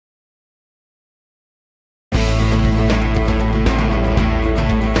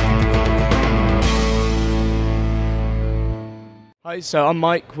Hi, so I'm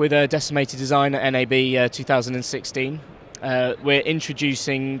Mike with Decimator Design at NAB 2016. We're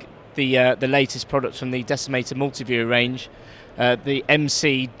introducing the latest product from the Decimator MultiViewer range, the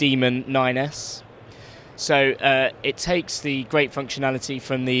MC DMON 9S. So it takes the great functionality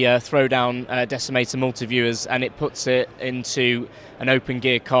from the throwdown Decimator multiviewers and it puts it into an open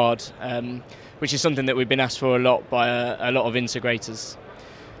gear card, which is something that we've been asked for a lot by a lot of integrators.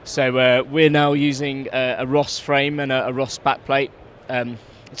 So we're now using a ROS frame and a ROS backplate.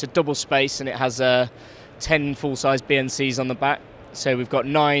 It's a double space and it has 10 full-size BNCs on the back. So we've got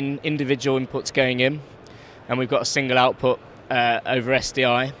 9 individual inputs going in and we've got a single output over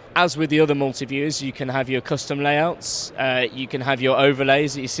SDI. As with the other multiviewers, you can have your custom layouts, you can have your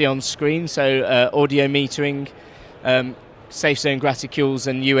overlays that you see on screen, so audio metering, safe zone graticules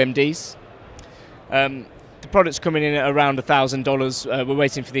and UMDs. The product's coming in at around $1,000. We're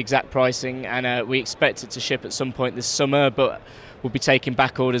waiting for the exact pricing and we expect it to ship at some point this summer, but we'll be taking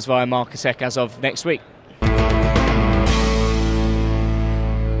back orders via Markertek as of next week.